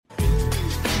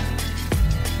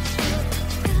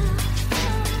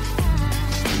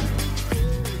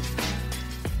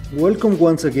Welcome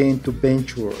once again to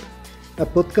Venture, a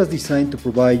podcast designed to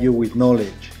provide you with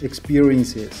knowledge,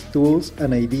 experiences, tools,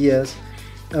 and ideas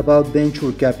about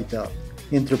venture capital,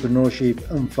 entrepreneurship,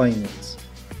 and finance.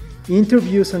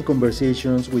 Interviews and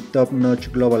conversations with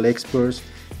top-notch global experts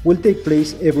will take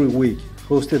place every week,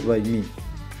 hosted by me,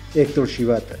 Hector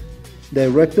Shibata,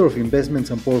 Director of Investments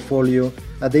and Portfolio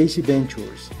at AC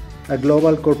Ventures, a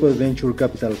global corporate venture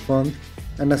capital fund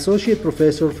and Associate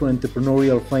Professor for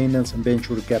Entrepreneurial Finance and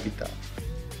Venture Capital.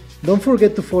 Don't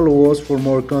forget to follow us for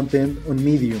more content on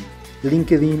Medium,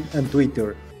 LinkedIn, and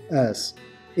Twitter as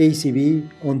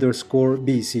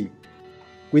ACV_BC.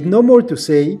 With no more to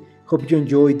say, hope you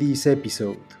enjoy this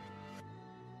episode.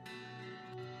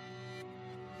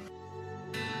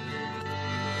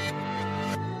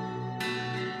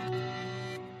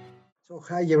 So,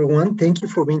 hi everyone. Thank you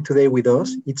for being today with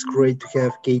us. It's great to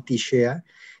have Katie Shea.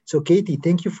 So, Katie,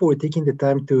 thank you for taking the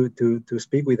time to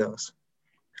speak with us.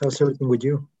 How's everything with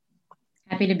you?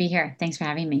 Happy to be here. Thanks for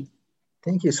having me.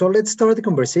 Thank you. So let's start the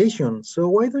conversation. So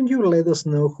why don't you let us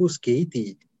know who's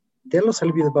Katie? Tell us a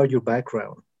little bit about your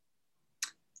background.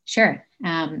 Sure.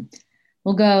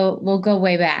 We'll go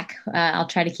way back. I'll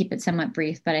try to keep it somewhat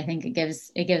brief, but I think it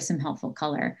gives some helpful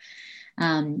color.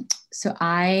 So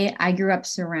I grew up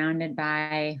surrounded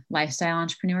by lifestyle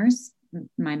entrepreneurs.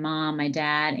 My mom, my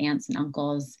dad, aunts and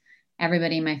uncles,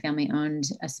 everybody in my family owned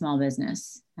a small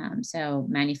business. So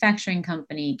manufacturing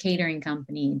company, catering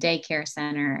company, daycare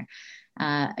center,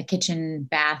 a kitchen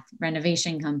bath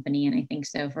renovation company. And I think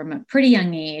so from a pretty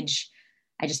young age,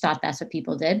 I just thought that's what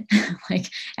people did. Like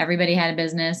everybody had a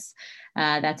business.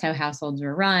 That's how households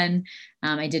were run.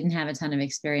 I didn't have a ton of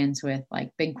experience with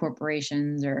like big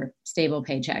corporations or stable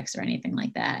paychecks or anything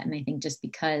like that. And I think just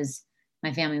because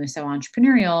my family was so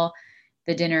entrepreneurial,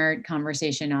 the dinner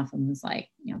conversation often was like,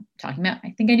 talking about,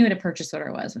 I think I knew what a purchase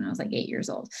order was when I was like 8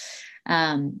 years old.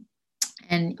 And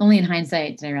only in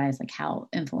hindsight did I realize like how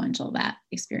influential that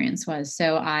experience was.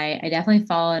 So I definitely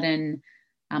followed in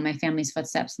my family's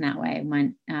footsteps in that way.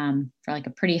 Went for like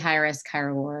a pretty high risk, high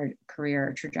reward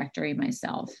career trajectory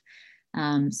myself.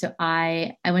 So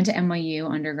I went to NYU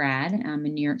undergrad in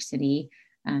New York City,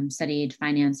 studied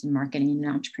finance and marketing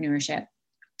and entrepreneurship,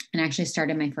 and actually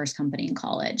started my first company in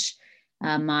college.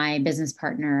 My business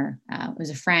partner was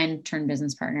a friend turned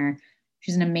business partner.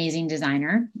 She's an amazing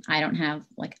designer. I don't have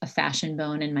like a fashion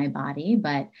bone in my body,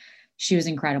 but she was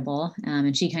incredible.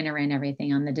 And she kind of ran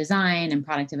everything on the design and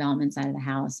product development side of the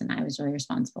house. And I was really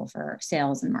responsible for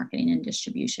sales and marketing and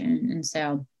distribution. And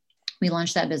so we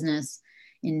launched that business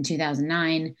in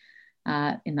 2009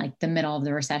 in like the middle of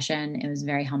the recession. It was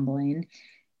very humbling.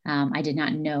 I did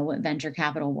not know what venture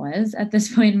capital was at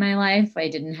this point in my life. I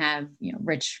didn't have,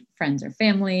 rich friends or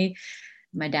family.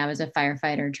 My dad was a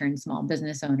firefighter turned small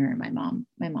business owner. And my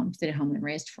mom stayed at home and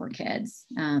raised 4 kids.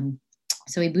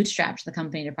 So we bootstrapped the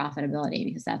company to profitability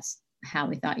because that's how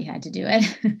we thought you had to do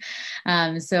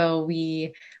it. So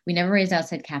we never raised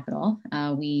outside capital.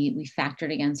 We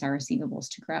factored against our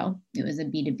receivables to grow. It was a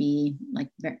B2B,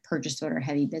 like purchase order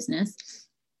heavy business.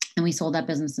 And we sold that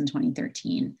business in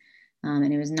 2013.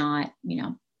 And it was not,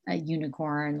 a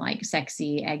unicorn, like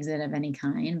sexy exit of any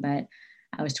kind, but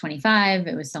I was 25.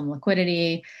 It was some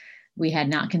liquidity. We had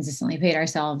not consistently paid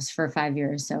ourselves for 5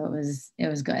 years. So it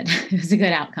was good. It was a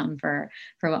good outcome for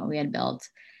what we had built.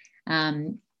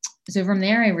 So from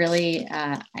there, I really,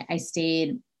 I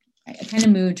stayed, I kind of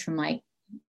moved from like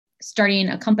starting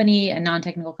a company, a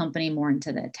non-technical company, more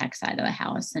into the tech side of the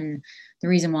house. And the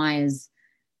reason why is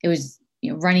it was,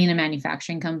 running a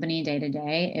manufacturing company day to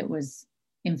day, it was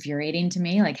infuriating to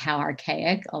me, like how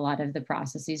archaic a lot of the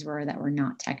processes were that were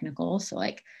not technical. So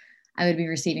like I would be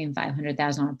receiving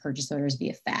 $500,000 purchase orders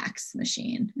via fax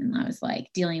machine. And I was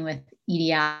like dealing with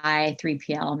EDI,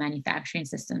 3PL manufacturing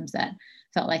systems that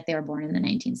felt like they were born in the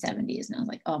 1970s. And I was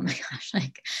like, oh my gosh,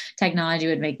 like technology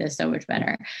would make this so much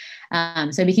better.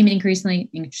 So I became increasingly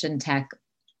interested in tech,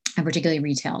 and particularly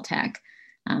retail tech.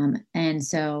 And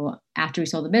so after we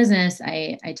sold the business,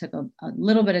 I took a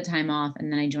little bit of time off,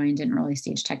 and then I joined an early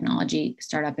stage technology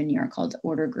startup in New York called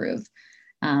OrderGroove.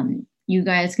 You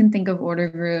guys can think of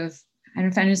OrderGroove. I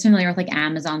don't know if I'm familiar with like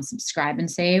Amazon Subscribe and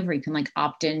Save, where you can like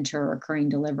opt into a recurring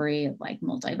delivery of like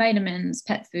multivitamins,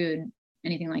 pet food,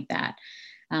 anything like that.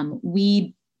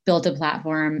 We built a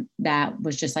platform that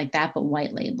was just like that, but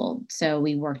white labeled. So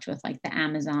we worked with like the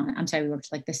we worked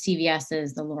with like the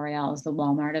CVS's, the L'Oreal's, the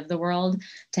Walmart of the world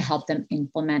to help them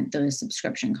implement those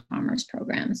subscription commerce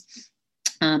programs.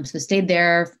 So stayed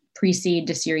there pre-seed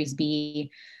to Series B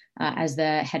as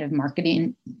the head of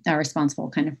marketing,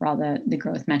 responsible kind of for all the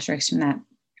growth metrics from that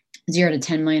 0 to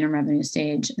 10 million in revenue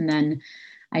stage. And then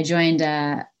I joined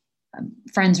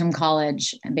friends from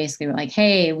college and basically were like,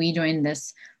 hey, we joined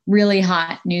this really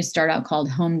hot new startup called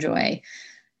HomeJoy.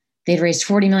 They'd raised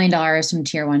 $40 million from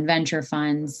tier one venture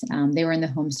funds. They were in the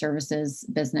home services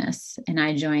business. And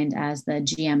I joined as the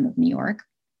GM of New York,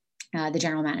 the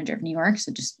general manager of New York.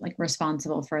 So just like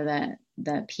responsible for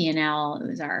the P&L. It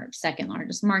was our second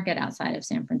largest market outside of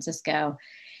San Francisco.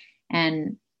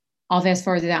 And I'll fast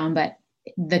forward to that one, but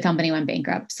the company went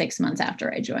bankrupt 6 months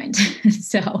after I joined.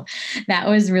 So that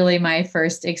was really my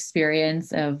first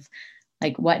experience of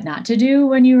like what not to do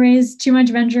when you raise too much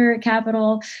venture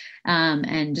capital,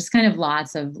 and just kind of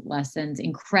lots of lessons,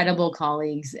 incredible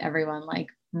colleagues, everyone like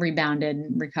rebounded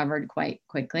and recovered quite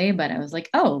quickly. But I was like,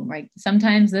 oh, right,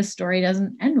 sometimes this story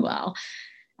doesn't end well.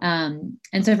 And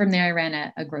so from there, I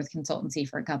ran a growth consultancy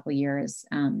for a couple of years.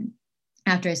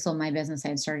 After I sold my business, I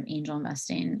had started angel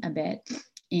investing a bit.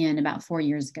 And about 4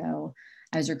 years ago,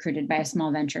 I was recruited by a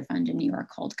small venture fund in New York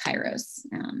called Kairos.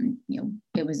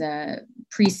 It was a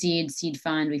pre-seed seed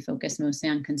fund. We focused mostly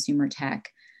on consumer tech.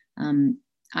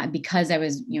 Because I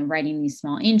was, writing these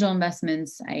small angel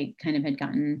investments, I kind of had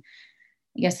gotten,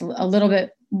 I guess, a little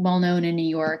bit well-known in New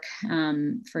York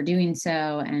for doing so.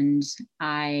 And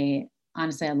I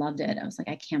loved it. I was like,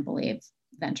 I can't believe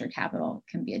venture capital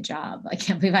can be a job. I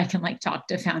can't believe I can like talk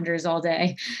to founders all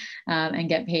day and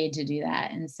get paid to do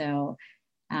that. And so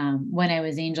when I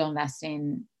was angel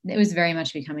investing, it was very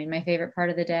much becoming my favorite part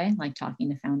of the day, like talking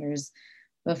to founders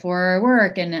before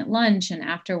work and at lunch and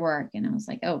after work. And I was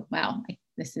like, oh, wow,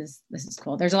 this is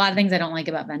cool. There's a lot of things I don't like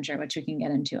about venture, which we can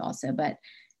get into also. But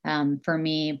for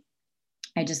me,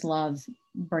 I just love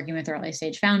working with early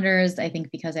stage founders. I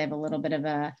think because I have a little bit of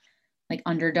a like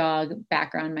underdog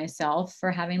background myself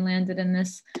for having landed in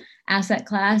this asset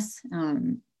class.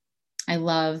 I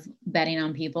love betting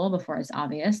on people before it's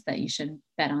obvious that you should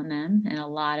bet on them. And a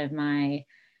lot of my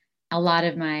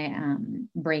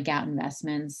breakout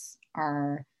investments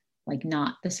are like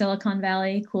not the Silicon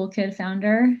Valley cool kid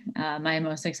founder. My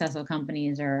most successful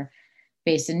companies are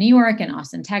based in New York and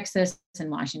Austin, Texas,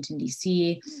 and Washington,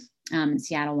 DC, and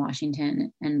Seattle,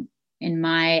 Washington. And in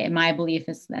my belief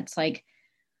is that's like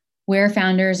where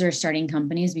founders are starting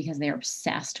companies because they're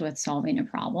obsessed with solving a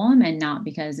problem and not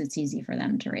because it's easy for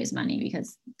them to raise money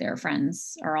because their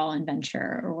friends are all in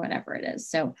venture or whatever it is.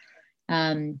 So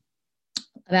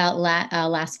about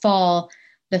last fall,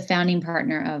 the founding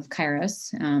partner of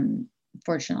Kairos,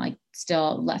 fortunately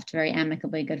still left very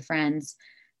amicably good friends.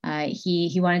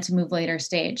 He wanted to move later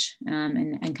stage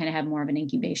and kind of have more of an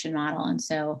incubation model. And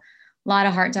so a lot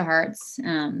of heart to hearts,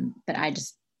 but I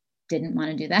just didn't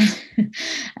want to do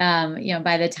that.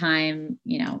 By the time,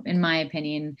 in my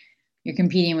opinion, you're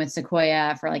competing with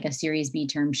Sequoia for like a Series B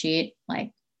term sheet,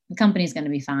 like the company's going to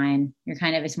be fine.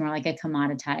 It's more like a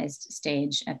commoditized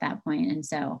stage at that point. And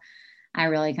so I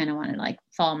really kind of wanted to like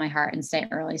follow my heart and stay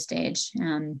early stage.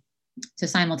 So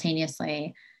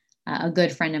simultaneously, a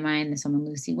good friend of mine, this woman,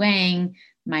 Lucy Wang,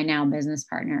 my now business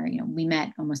partner, we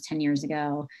met almost 10 years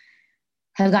ago,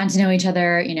 have gotten to know each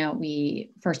other.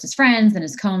 We first as friends, then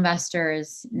as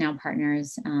co-investors, now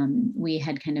partners. We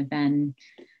had kind of been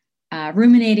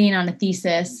ruminating on a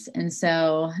thesis. And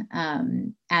so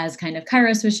as kind of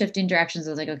Kairos was shifting directions,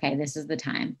 I was like, okay, this is the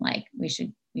time. Like we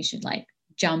should like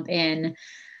jump in,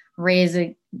 raise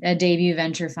a debut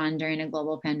venture fund during a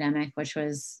global pandemic, which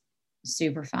was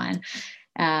super fun.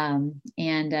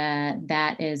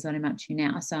 That is what I'm up to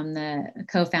now. So I'm the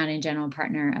co-founding general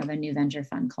partner of a new venture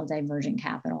fund called Divergent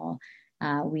Capital.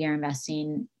 We are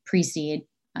investing pre-seed,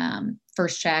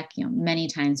 first check, many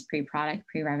times pre-product,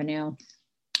 pre-revenue,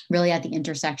 really at the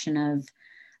intersection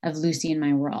of Lucy and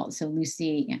my world. So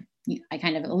Lucy, I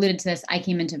kind of alluded to this. I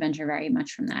came into venture very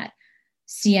much from that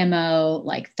CMO,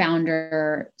 like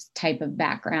founder type of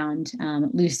background.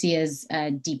 Lucy is a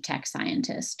deep tech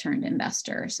scientist turned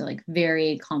investor. So like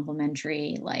very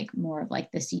complementary, like more of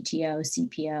like the CTO,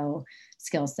 CPO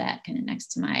skill set kind of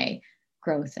next to my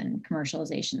growth and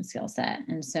commercialization skill set.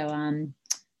 And so,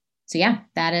 yeah,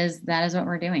 that is what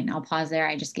we're doing. I'll pause there.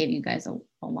 I just gave you guys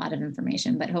a lot of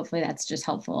information, but hopefully that's just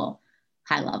helpful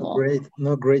high level. Great.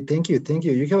 No, great. Thank you.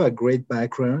 You have a great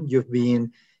background. You've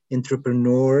been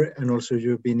entrepreneur and also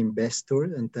you've been investor,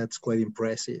 and that's quite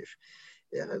impressive.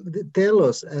 Tell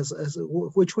us, as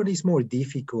which one is more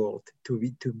difficult to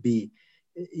be?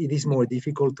 It is more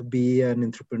difficult to be an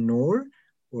entrepreneur,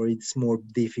 or it's more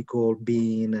difficult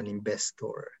being an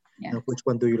investor? Yeah. And which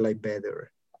one do you like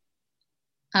better?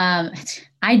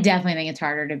 I definitely think it's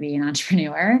harder to be an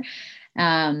entrepreneur.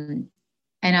 And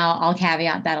I'll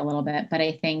caveat that a little bit, but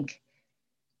I think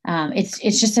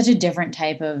it's just such a different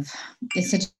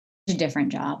it's such a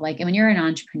different job. Like when you're an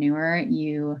entrepreneur,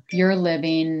 you're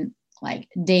living like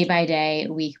day by day,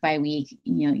 week by week.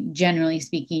 Generally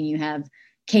speaking, you have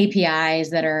KPIs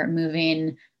that are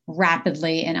moving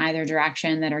rapidly in either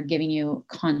direction that are giving you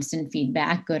constant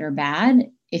feedback, good or bad,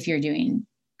 if you're doing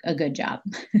a good job.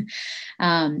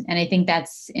 And I think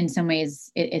that's in some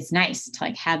ways, it's nice to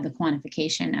like have the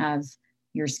quantification of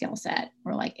your skill set,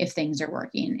 or like if things are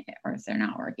working or if they're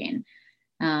not working.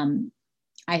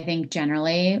 I think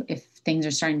generally, if things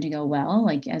are starting to go well,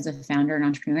 like as a founder and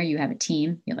entrepreneur, you have a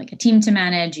team, you have like a team to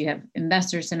manage, you have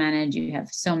investors to manage, you have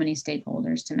so many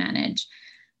stakeholders to manage.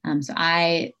 So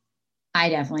I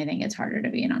definitely think it's harder to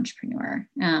be an entrepreneur.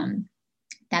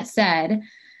 That said,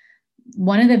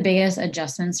 one of the biggest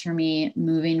adjustments for me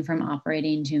moving from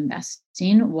operating to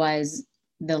investing was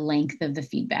the length of the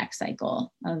feedback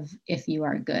cycle of if you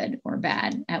are good or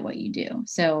bad at what you do.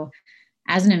 So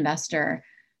as an investor,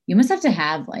 you must have to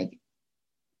have like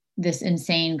this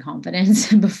insane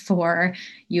confidence before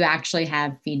you actually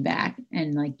have feedback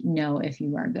and like know if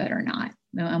you are good or not.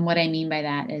 And what I mean by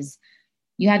that is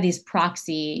you have these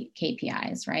proxy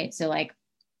KPIs, right? So like,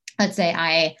 let's say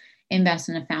I invest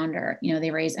in a founder,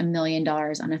 they raise $1 million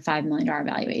on a $5 million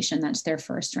valuation. That's their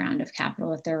first round of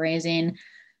capital that they're raising.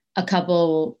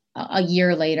 A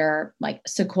year later, like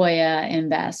Sequoia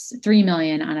invests $3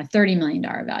 million on a $30 million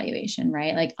valuation,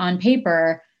 right? Like on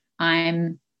paper,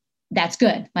 that's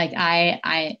good. Like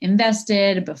I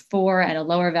invested before at a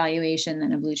lower valuation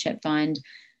than a blue chip fund.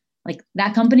 Like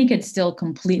that company could still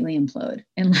completely implode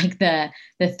in like the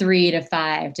 3 to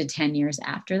 5 to 10 years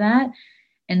after that.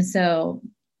 And so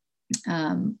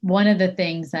one of the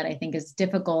things that I think is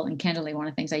difficult, and candidly, one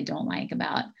of the things I don't like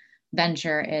about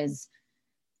venture is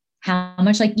how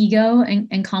much like ego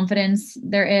and confidence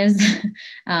there is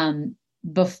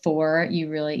before you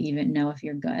really even know if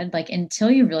you're good. Like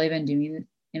until you've been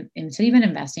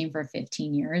investing for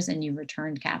 15 years and you've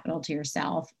returned capital to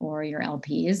yourself or your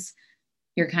LPs,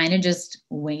 you're kind of just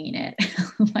winging it.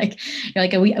 Like you're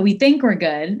like, we think we're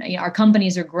good. Our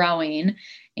companies are growing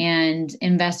and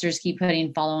investors keep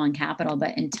putting follow-on capital.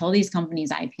 But until these companies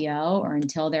IPO or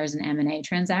until there's an M&A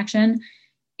transaction,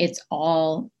 it's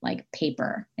all like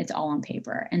paper. It's all on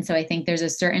paper. And so I think there's a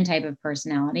certain type of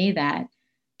personality that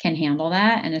can handle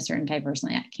that and a certain type of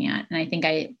personality that can't. And I think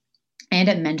I end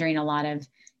up mentoring a lot of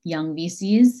young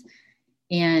VCs.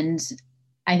 And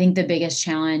I think the biggest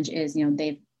challenge is,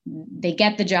 they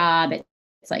get the job.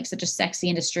 It's like such a sexy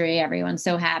industry. Everyone's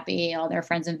so happy. All their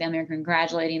friends and family are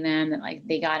congratulating them that like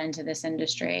they got into this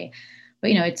industry.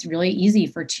 But, it's really easy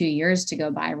for 2 years to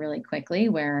go by really quickly,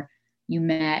 where you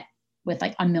met with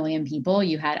like 1 million people.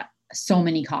 You had so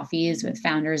many coffees with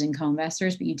founders and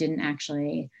co-investors, but you didn't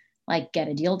actually like get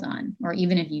a deal done. Or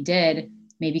even if you did,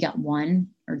 maybe got 1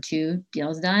 or 2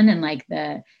 deals done. And like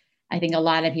I think a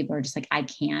lot of people are just like, I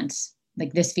can't,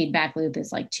 like this feedback loop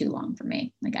is like too long for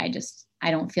me. Like I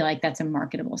don't feel like that's a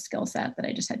marketable skill set that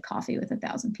I just had coffee with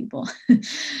 1,000 people.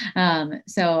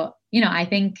 So, I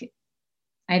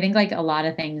think like a lot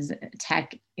of things,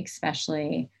 tech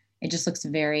especially, it looks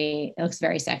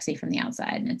very sexy from the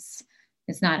outside. And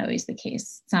it's not always the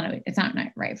case. It's not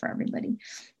right for everybody.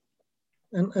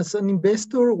 And as an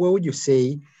investor, what would you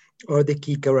say are the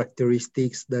key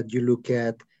characteristics that you look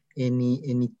at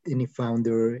any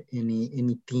founder,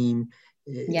 any team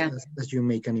as you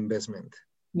make an investment?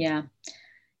 Yeah,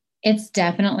 it's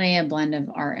definitely a blend of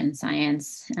art and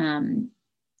science.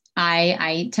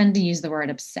 I tend to use the word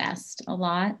obsessed a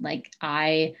lot. Like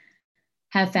I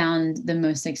have found the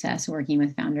most success working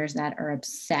with founders that are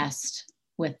obsessed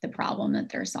with the problem that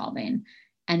they're solving.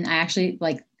 And I actually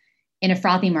like in a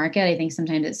frothy market, I think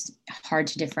sometimes it's hard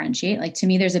to differentiate. Like to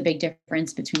me, there's a big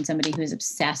difference between somebody who's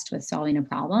obsessed with solving a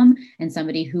problem and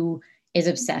somebody who is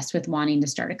obsessed with wanting to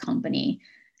start a company.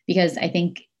 Because I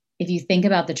think if you think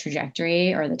about the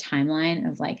trajectory or the timeline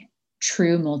of like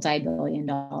true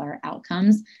multi-billion-dollar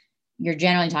outcomes, you're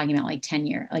generally talking about like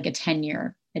a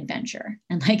 10-year adventure.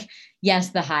 And like, yes,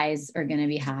 the highs are going to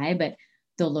be high, but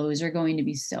the lows are going to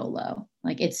be so low.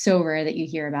 Like it's so rare that you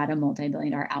hear about a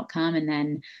multi-billion-dollar outcome and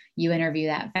then you interview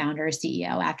that founder or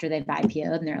CEO after they've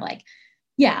IPO'd and they're like,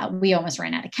 yeah, we almost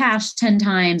ran out of cash 10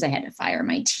 times. I had to fire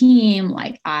my team.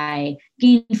 Like I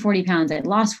gained 40 pounds. I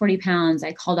lost 40 pounds.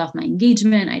 I called off my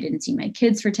engagement. I didn't see my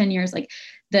kids for 10 years. Like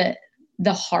the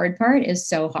hard part is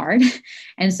so hard.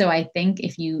 And so I think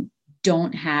if you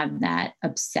don't have that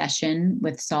obsession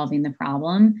with solving the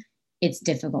problem, it's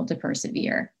difficult to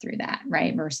persevere through that,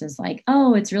 right? Versus like,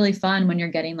 oh, it's really fun when you're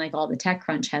getting like all the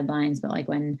TechCrunch headlines, but like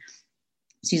when,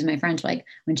 excuse my French, like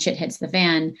when shit hits the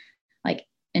fan, like,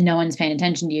 and no one's paying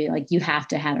attention to you, like you have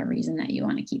to have a reason that you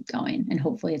want to keep going. And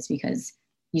hopefully it's because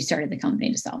you started the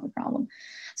company to solve the problem.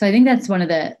 So I think that's one of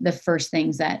the first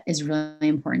things that is really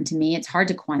important to me. It's hard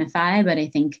to quantify, but I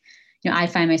think, I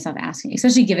find myself asking,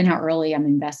 especially given how early I'm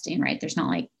investing, right? There's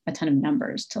not like a ton of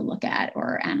numbers to look at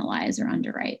or analyze or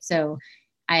underwrite. So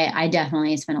I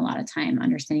definitely spend a lot of time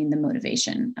understanding the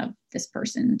motivation of this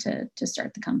person to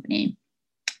start the company.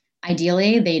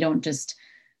 Ideally, they don't just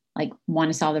like want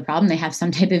to solve the problem. They have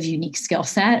some type of unique skill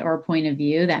set or point of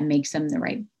view that makes them the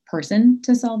right person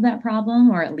to solve that problem,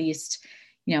 or at least,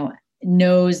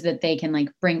 knows that they can like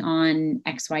bring on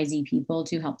XYZ people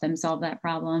to help them solve that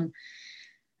problem.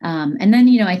 And then,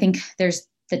 I think there's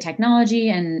the technology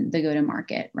and the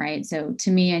go-to-market, right? So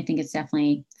to me, I think it's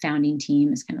definitely founding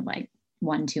team is kind of like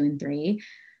 1, 2, and 3.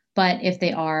 But if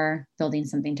they are building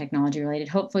something technology related,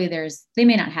 hopefully they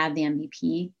may not have the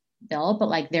MVP built, but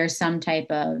like there's some type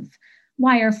of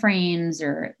wireframes,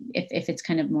 or if it's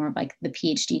kind of more of like the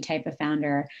PhD type of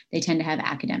founder, they tend to have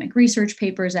academic research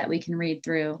papers that we can read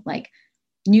through. Like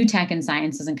new tech and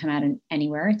science doesn't come out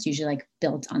anywhere. It's usually like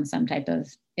built on some type of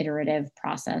iterative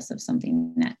process of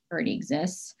something that already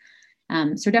exists.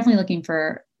 So we're definitely looking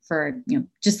for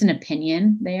just an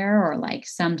opinion there, or like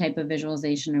some type of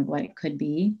visualization of what it could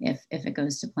be if it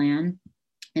goes to plan.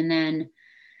 And then,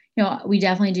 we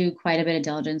definitely do quite a bit of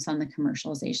diligence on the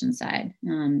commercialization side.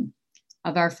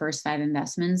 Of our first 5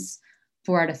 investments,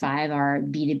 4 out of 5 are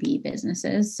B2B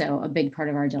businesses. So a big part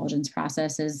of our diligence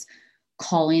process is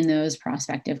calling those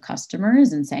prospective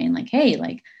customers and saying like, hey,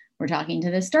 like we're talking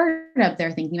to this startup, they're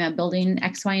thinking about building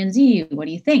X, Y, and Z. What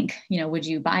do you think? Would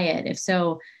you buy it? If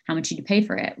so, how much would you pay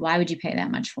for it? Why would you pay that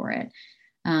much for it?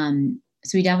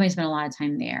 So we definitely spend a lot of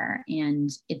time there. And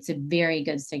it's a very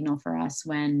good signal for us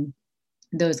when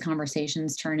those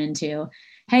conversations turn into,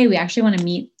 hey, we actually want to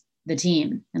meet the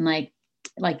team and like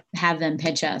have them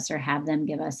pitch us or have them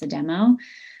give us a demo,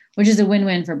 which is a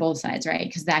win-win for both sides, right?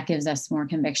 Because that gives us more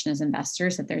conviction as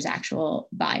investors that there's actual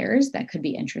buyers that could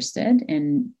be interested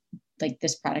in like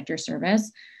this product or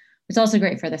service. It's also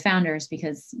great for the founders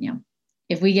because,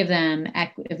 if we give them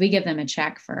a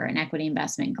check for an equity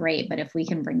investment, great. But if we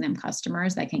can bring them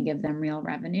customers that can give them real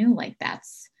revenue, like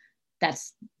that's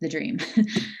the dream.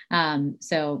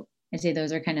 So I'd say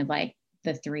those are kind of like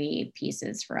the 3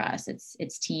 pieces for us.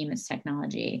 It's team, it's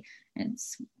technology, and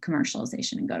it's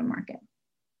commercialization and go-to-market.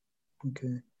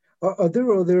 Okay. Are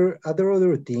there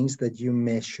other things that you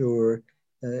measure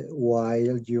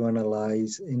while you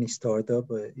analyze any startup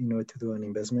in order to do an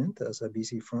investment as a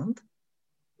VC fund?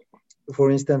 For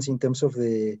instance, in terms of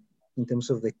the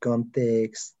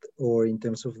context, or in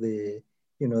terms of the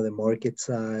the market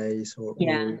size, or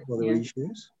other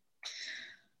issues?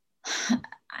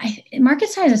 Market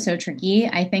size is so tricky.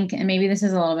 I think, and maybe this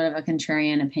is a little bit of a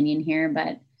contrarian opinion here,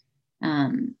 but I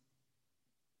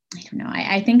don't know.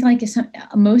 I think like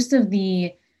most of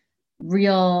the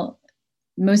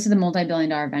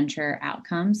multi-billion-dollar venture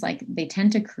outcomes, like they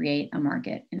tend to create a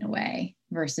market in a way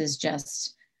versus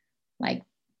just like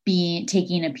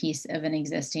taking a piece of an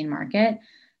existing market.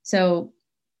 So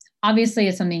obviously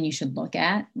it's something you should look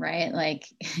at, right? Like,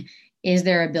 is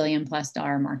there $1 billion+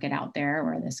 market out there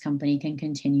where this company can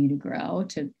continue to grow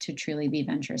to truly be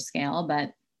venture scale?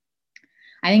 But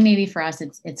I think maybe for us,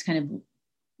 it's kind of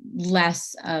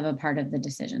less of a part of the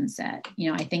decision set.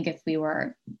 I think if we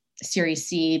were Series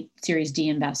C, Series D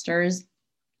investors,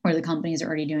 where the companies are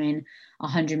already doing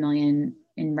 100 million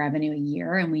in revenue a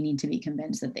year, and we need to be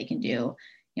convinced that they can do,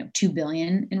 $2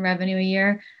 billion in revenue a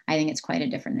year, I think it's quite a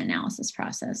different analysis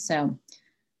process. So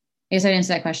I guess I'd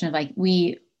answer that question of like,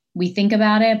 we think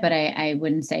about it, but I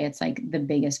wouldn't say it's like the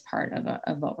biggest part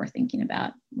of what we're thinking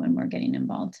about when we're getting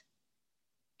involved.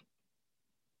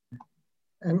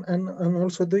 And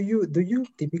also, do you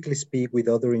typically speak with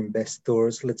other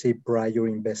investors, let's say prior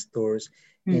investors,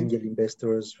 angel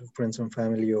investors, friends and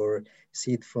family, or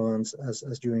seed funds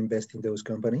as you invest in those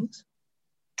companies?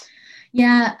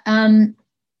 Yeah,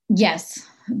 yes,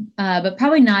 but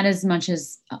probably not as much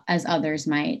as others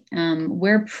might.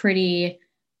 We're pretty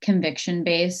conviction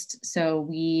based, so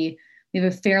we have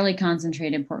a fairly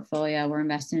concentrated portfolio. We're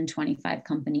invested in 25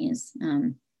 companies.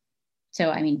 So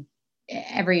I mean,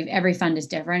 every fund is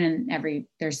different, and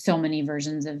there's so many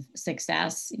versions of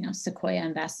success. Sequoia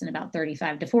invests in about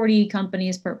 35 to 40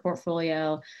 companies per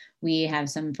portfolio. We have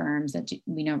some firms that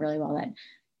we know really well that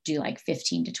do like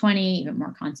 15 to 20, even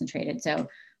more concentrated. So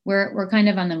we're kind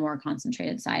of on the more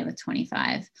concentrated side with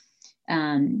 25.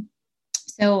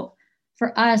 So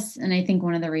for us, and I think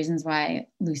one of the reasons why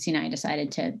Lucy and I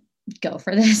decided to go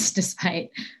for this,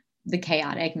 despite the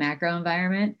chaotic macro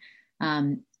environment,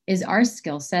 is our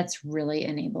skill sets really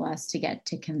enable us to get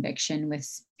to conviction with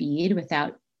speed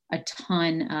without a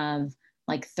ton of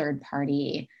like third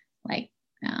party, like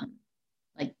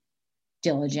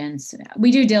diligence.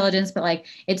 We do diligence, but like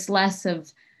it's less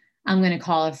of, I'm going to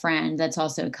call a friend that's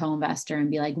also a co-investor and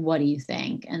be like, what do you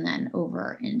think? And then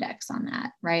over index on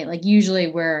that, right? Like usually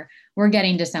we're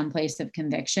getting to some place of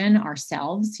conviction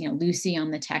ourselves, you know, Lucy on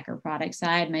the tech or product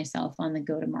side, myself on the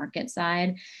go-to-market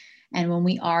side. And when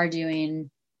we are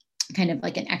doing kind of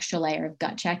like an extra layer of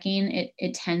gut checking,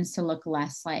 it tends to look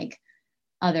less like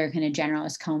other kind of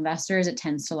generalist co-investors. It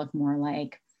tends to look more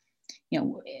like, you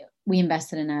know, we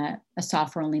invested in a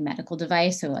software only medical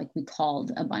device. So like we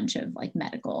called a bunch of like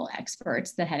medical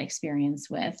experts that had experience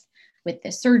with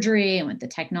this surgery and with the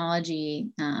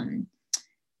technology.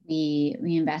 We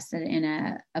invested in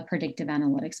a predictive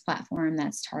analytics platform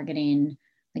that's targeting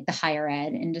like the higher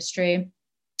ed industry.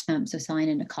 So selling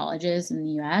into colleges in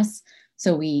the US.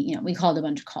 So we called a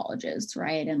bunch of colleges,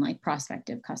 right? And like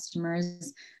prospective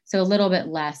customers. So a little bit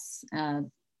less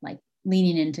like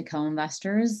leaning into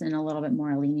co-investors and a little bit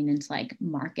more leaning into like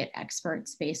market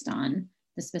experts based on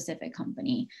the specific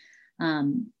company.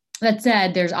 That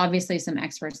said, there's obviously some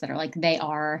experts that are like, they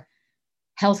are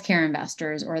healthcare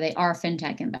investors or they are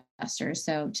fintech investors.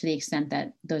 So to the extent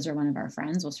that those are one of our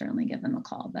friends, we'll certainly give them a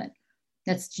call, but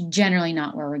that's generally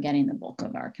not where we're getting the bulk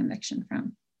of our conviction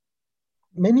from.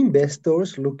 Many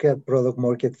investors look at product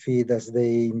market fit as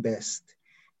they invest.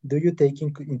 Do you take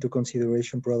into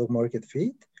consideration product market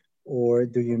fit? Or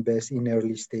do you invest in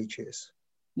early stages?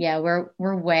 Yeah,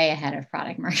 we're way ahead of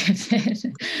product market fit.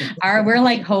 We're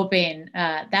like hoping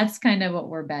that's kind of what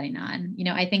we're betting on. You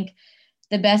know, I think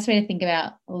the best way to think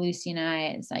about Lucy and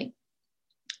I is like,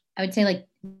 I would say like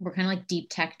we're kind of like deep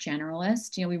tech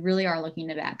generalists. You know, we really are looking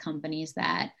to back companies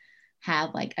that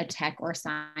have like a tech or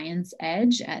science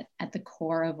edge at the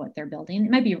core of what they're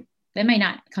building. That might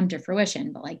not come to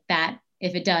fruition, but like that,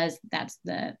 if it does, that's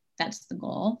the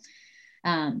goal.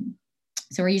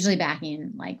 So we're usually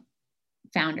backing like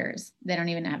founders. They don't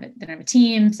have a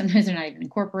team. Sometimes they're not even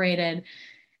incorporated.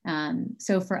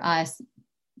 So for us,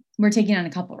 we're taking on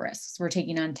a couple risks. We're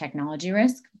taking on technology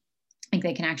risk. Like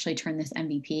they can actually turn this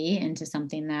MVP into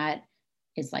something that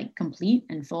is like complete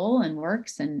and full and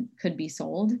works and could be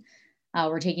sold.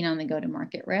 We're taking on the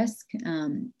go-to-market risk.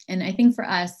 And I think for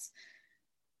us,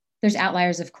 there's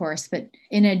outliers, of course, but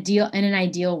in an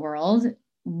ideal world,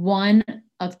 one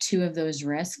of two of those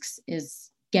risks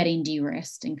is getting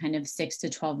de-risked in kind of 6 to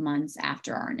 12 months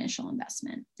after our initial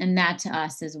investment. And that to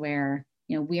us is where,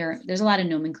 you know, there's a lot of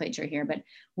nomenclature here, but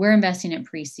we're investing at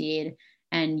pre-seed.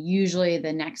 And usually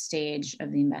the next stage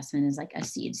of the investment is like a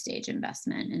seed stage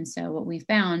investment. And so what we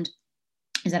found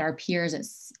is that our peers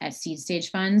at seed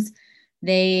stage funds,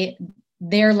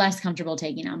 they're less comfortable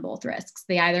taking on both risks.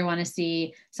 They either want to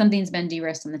see something's been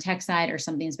de-risked on the tech side or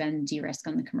something's been de-risked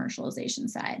on the commercialization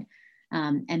side.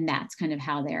 And that's kind of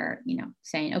how they're, you know,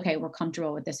 saying, okay, we're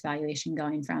comfortable with this valuation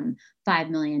going from 5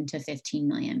 million to 15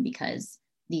 million because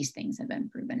these things have been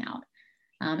proven out.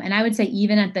 And I would say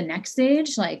even at the next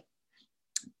stage, like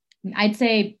I'd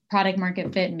say product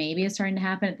market fit maybe is starting to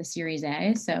happen at the Series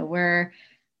A. So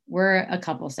we're a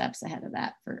couple steps ahead of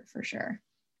that for sure.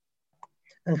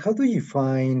 And how do you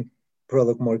find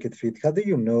product market fit? How do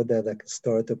you know that a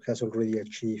startup has already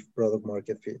achieved product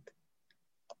market fit?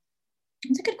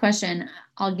 It's a good question.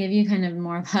 I'll give you kind of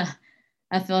more of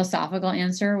a philosophical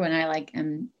answer when I like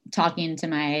am talking to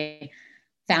my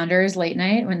founders late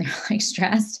night when they're like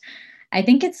stressed. I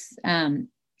think it's kind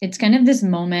of this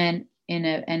moment in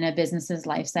a business's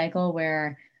life cycle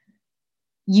where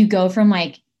you go from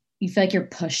like, you feel like you're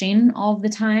pushing all the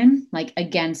time, like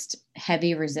against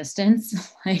heavy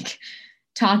resistance, like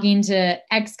talking to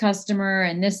X customer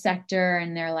in this sector.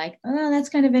 And they're like, oh, that's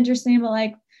kind of interesting, but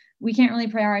like, we can't really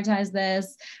prioritize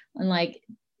this. And like,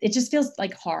 it just feels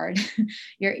like hard.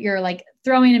 You're like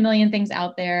throwing a million things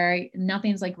out there.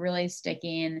 Nothing's like really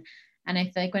sticking. And I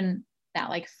feel like when that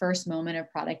like first moment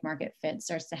of product market fit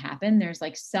starts to happen, there's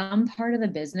like some part of the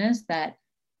business that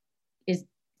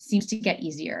seems to get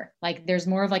easier. Like there's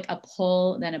more of like a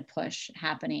pull than a push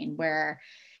happening, where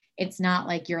it's not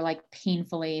like you're like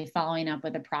painfully following up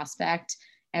with a prospect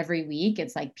every week.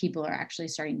 It's like people are actually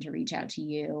starting to reach out to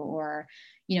you, or,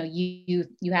 you know,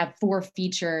 you have 4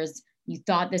 features. You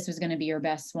thought this was going to be your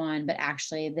best one, but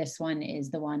actually this one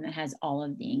is the one that has all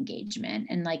of the engagement.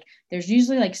 And like, there's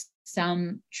usually like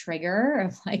some trigger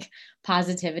of like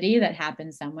positivity that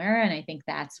happens somewhere. And I think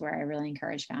that's where I really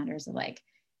encourage founders of like,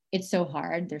 it's so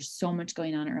hard. There's so much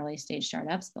going on in early stage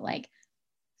startups, but like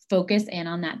focus in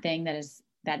on that thing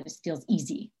that just feels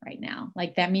easy right now.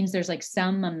 Like that means there's like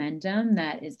some momentum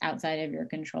that is outside of your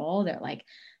control, that like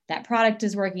that product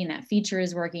is working, that feature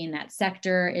is working, that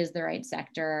sector is the right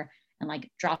sector, and like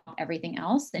drop everything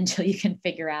else until you can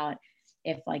figure out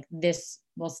if like this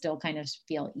will still kind of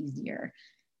feel easier.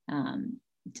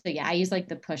 So yeah, I use like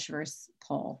the push versus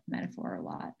pull metaphor a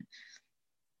lot.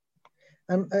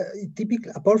 And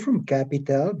typically, apart from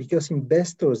capital, because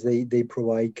investors, they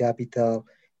provide capital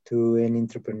to an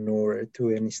entrepreneur, to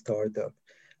any startup.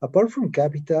 Apart from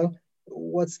capital,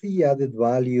 what's the added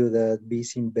value that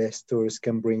these investors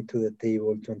can bring to the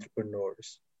table to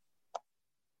entrepreneurs?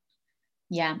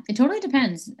 Yeah, it totally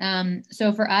depends.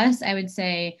 So for us, I would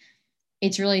say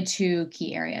it's really two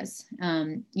key areas.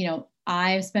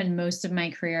 I've spent most of my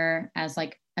career as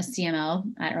like a CMO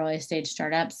at early stage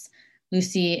startups.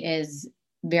 Lucy is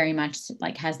very much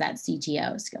like has that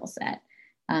CTO skill set.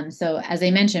 So as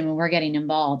I mentioned, when we're getting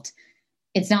involved,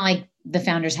 it's not like the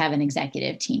founders have an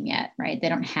executive team yet, right? They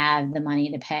don't have the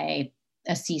money to pay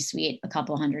a C-suite a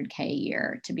couple $100K a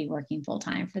year to be working full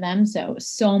time for them.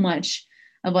 So much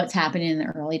of what's happening in the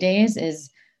early days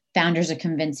is founders are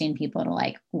convincing people to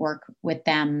like work with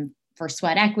them for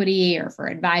sweat equity or for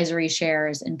advisory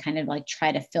shares and kind of like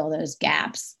try to fill those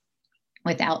gaps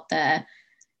without the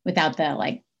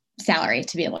like salary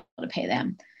to be able to pay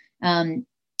them.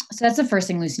 So that's the first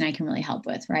thing Lucy and I can really help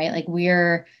with, right? Like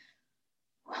we're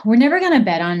never going to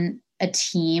bet on a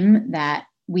team that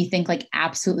we think like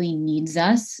absolutely needs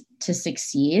us to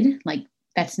succeed. Like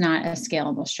that's not a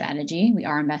scalable strategy. We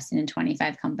are investing in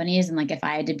 25 companies. And like, if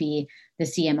I had to be the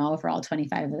CMO for all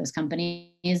 25 of those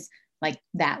companies, like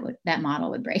that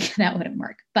model would break. That wouldn't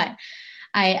work. But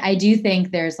I do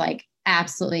think there's like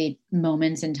absolutely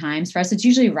moments and times for us. It's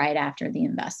usually right after the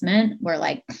investment where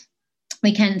like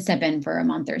we can step in for a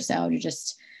month or so to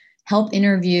just help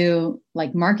interview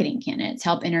like marketing candidates,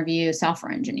 help interview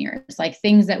software engineers, like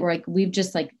things that we're like, we've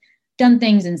just like done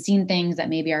things and seen things that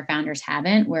maybe our founders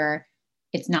haven't, where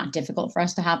it's not difficult for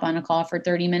us to hop on a call for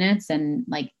 30 minutes. And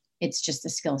like, it's just a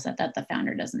skill set that the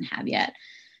founder doesn't have yet.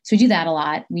 So we do that a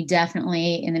lot. We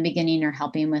definitely in the beginning are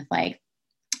helping with like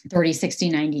 30,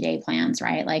 60, 90-day plans,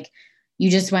 right? Like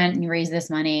you just went and you raised this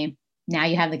money. Now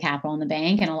you have the capital in the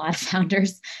bank. And a lot of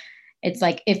founders, it's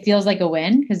like, it feels like a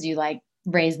win because you like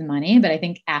raise the money. But I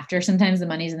think after sometimes the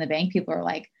money's in the bank, people are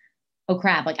like, oh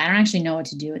crap, like I don't actually know what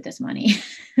to do with this money.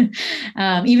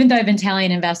 Even though I've been telling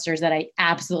investors that I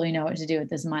absolutely know what to do with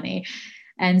this money.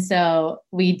 And so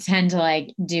we tend to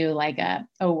like do like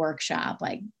a workshop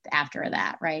like after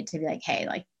that, right? To be like, hey,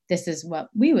 like this is what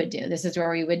we would do. This is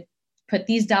where we would put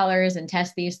these dollars and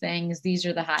test these things. These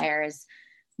are the hires.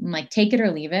 I'm like, take it or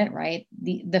leave it, right?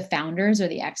 The founders or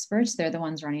the experts, they're the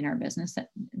ones running our business,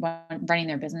 running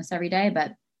their business every day.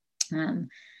 But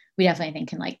we definitely think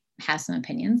can like have some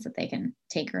opinions that they can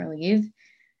take or leave.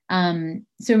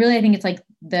 So really, I think it's like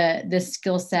the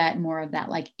skill set, more of that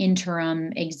like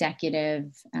interim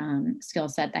executive skill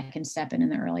set that can step in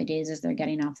the early days as they're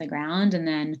getting off the ground. And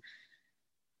then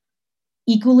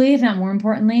equally, if not more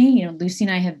importantly, Lucy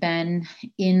and I have been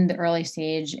in the early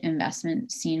stage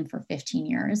investment scene for 15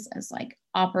 years as like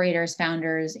operators,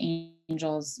 founders,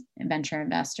 angels, and venture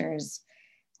investors.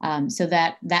 So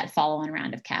that follow-on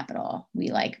round of capital, we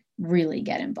like really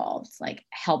get involved, like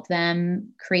help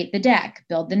them create the deck,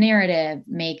 build the narrative,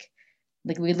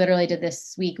 like we literally did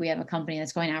this week. We have a company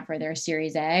that's going out for their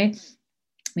Series A.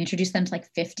 We introduced them to like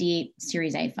 50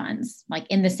 Series A funds, like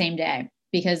in the same day,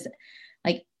 because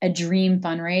like a dream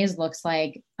fundraise looks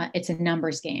like it's a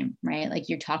numbers game, right? Like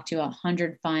you talk to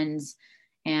 100 funds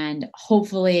and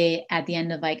hopefully at the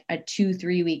end of like a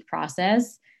 2-3 week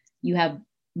process, you have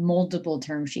multiple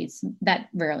term sheets. That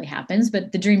rarely happens,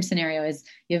 but the dream scenario is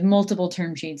you have multiple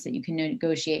term sheets that you can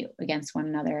negotiate against one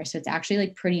another. So it's actually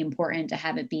like pretty important to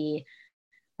have it be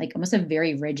like almost a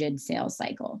very rigid sales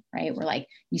cycle, right? Where like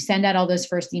you send out all those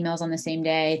first emails on the same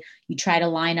day, you try to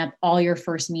line up all your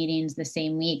first meetings the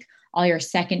same week, all your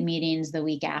second meetings the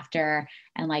week after,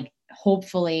 and like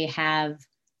hopefully have,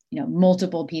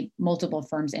 multiple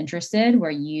firms interested where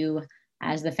you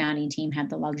as the founding team have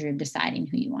the luxury of deciding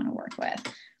who you want to work with.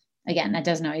 Again, that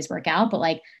doesn't always work out, but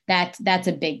like that's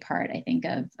a big part, I think,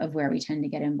 of where we tend to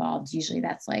get involved. Usually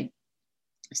that's like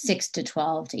 6 to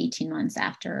 12 to 18 months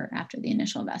after the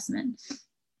initial investment.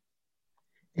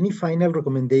 Any final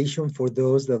recommendation for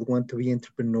those that want to be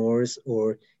entrepreneurs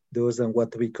or those that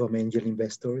want to become angel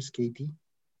investors, Katie?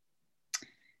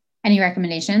 Any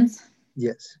recommendations?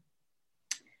 Yes.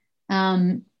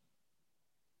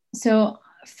 So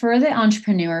for the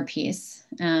entrepreneur piece,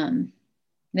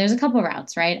 there's a couple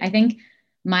routes, right? I think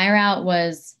my route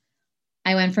was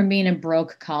I went from being a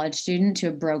broke college student to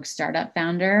a broke startup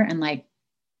founder. And like,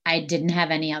 I didn't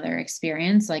have any other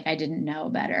experience. Like I didn't know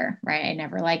better, right? I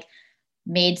never like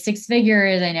made 6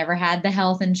 figures. I never had the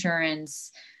health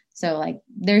insurance. So like,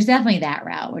 there's definitely that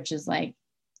route, which is like,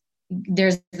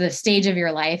 there's the stage of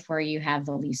your life where you have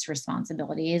the least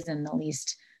responsibilities and the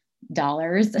least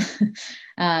dollars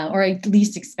or at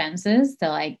least expenses to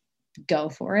like go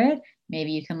for it.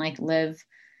 Maybe you can like live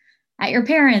at your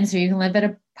parents, or you can live at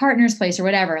a partner's place or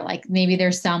whatever. Like maybe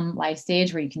there's some life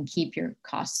stage where you can keep your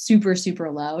costs super,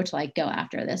 super low to like go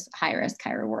after this high risk,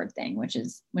 high reward thing, which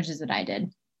is what I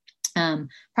did.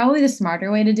 Probably the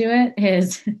smarter way to do it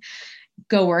is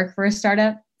go work for a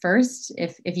startup first.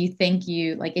 If you think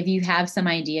if you have some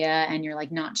idea and you're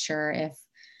like not sure if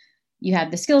you have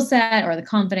the skill set or the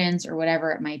confidence or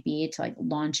whatever it might be to like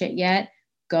launch it yet,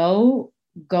 go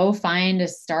find a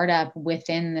startup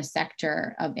within the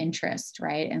sector of interest,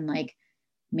 right? And like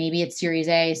maybe it's Series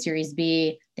A, Series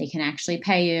B, they can actually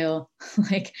pay you,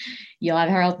 like you'll have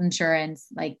health insurance.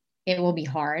 Like it will be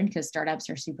hard because startups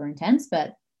are super intense,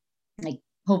 but like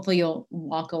hopefully you'll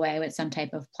walk away with some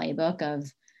type of playbook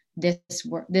of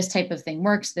this type of thing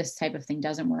works, this type of thing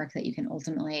doesn't work, that you can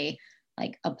ultimately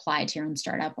like apply to your own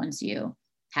startup once you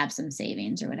have some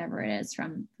savings or whatever it is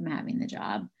from having the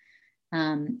job.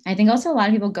 I think also a lot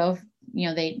of people go,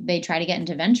 they try to get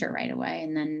into venture right away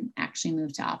and then actually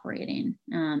move to operating.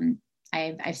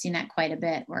 I've seen that quite a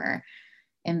bit where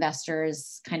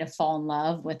investors kind of fall in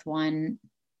love with one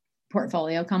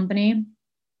portfolio company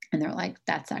and they're like,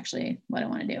 that's actually what I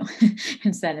want to do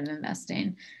instead of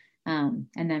investing. And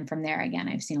then from there, again,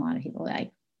 I've seen a lot of people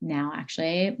like, now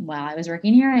actually, while I was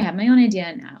working here, I have my own idea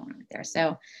and now I want to work there.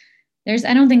 So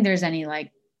I don't think there's any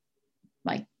like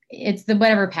it's the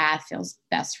whatever path feels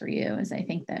best for you is I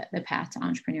think the path to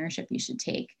entrepreneurship you should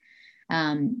take.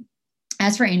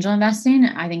 As for angel investing,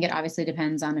 I think it obviously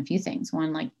depends on a few things.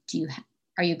 One, like,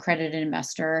 are you accredited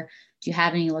investor? Do you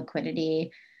have any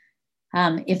liquidity?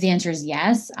 If the answer is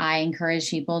yes, I encourage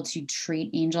people to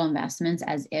treat angel investments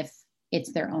as if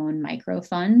it's their own micro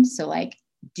fund. So like,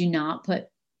 do not put,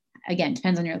 again,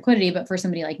 depends on your liquidity, but for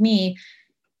somebody like me,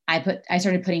 I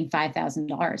started putting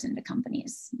 $5,000 into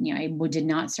companies. I did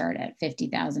not start at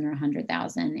 50,000 or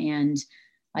 100,000. And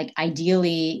like,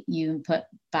 ideally you put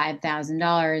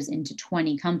 $5,000 into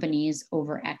 20 companies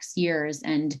over X years,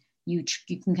 and you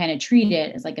can kind of treat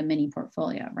it as like a mini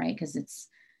portfolio, right? Because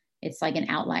it's like an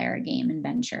outlier game in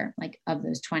venture. Like of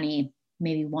those 20,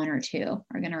 maybe one or two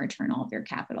are going to return all of your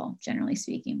capital, generally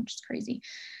speaking, which is crazy.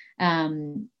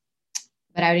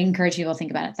 But I would encourage people to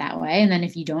think about it that way. And then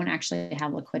if you don't actually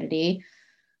have liquidity,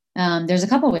 there's a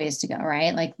couple ways to go,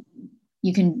 right? Like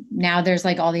there's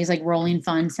like all these like rolling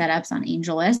fund setups on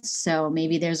AngelList. So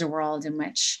maybe there's a world in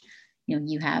which,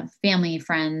 you have family,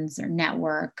 friends, or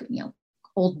network,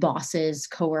 old bosses,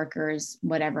 coworkers,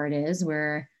 whatever it is,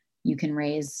 where you can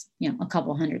raise, a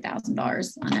couple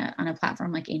 $100,000 on a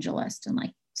platform like AngelList and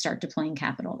like start deploying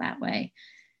capital that way.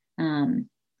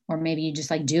 Or maybe you just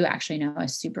like do actually know a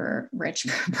super rich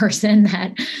person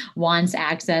that wants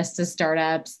access to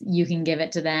startups. You can give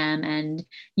it to them and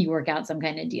you work out some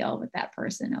kind of deal with that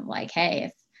person of like, hey,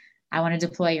 if I want to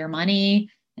deploy your money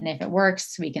and if it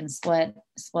works, we can split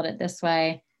it this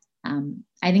way.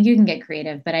 I think you can get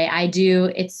creative, but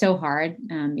it's so hard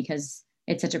because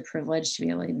it's such a privilege to be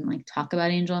able to even like talk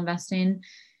about angel investing.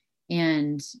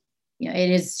 And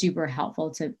it is super helpful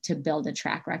to build a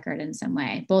track record in some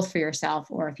way, both for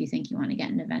yourself or if you think you want to get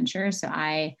into venture. So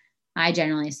I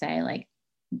generally say like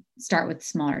start with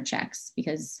smaller checks,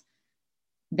 because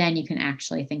then you can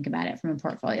actually think about it from a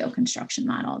portfolio construction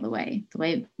model the way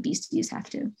VCs have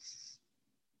to.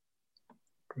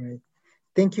 Great.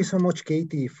 Thank you so much,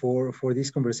 Katie, for this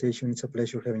conversation. It's a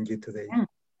pleasure having you today. Yeah.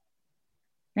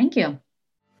 Thank you.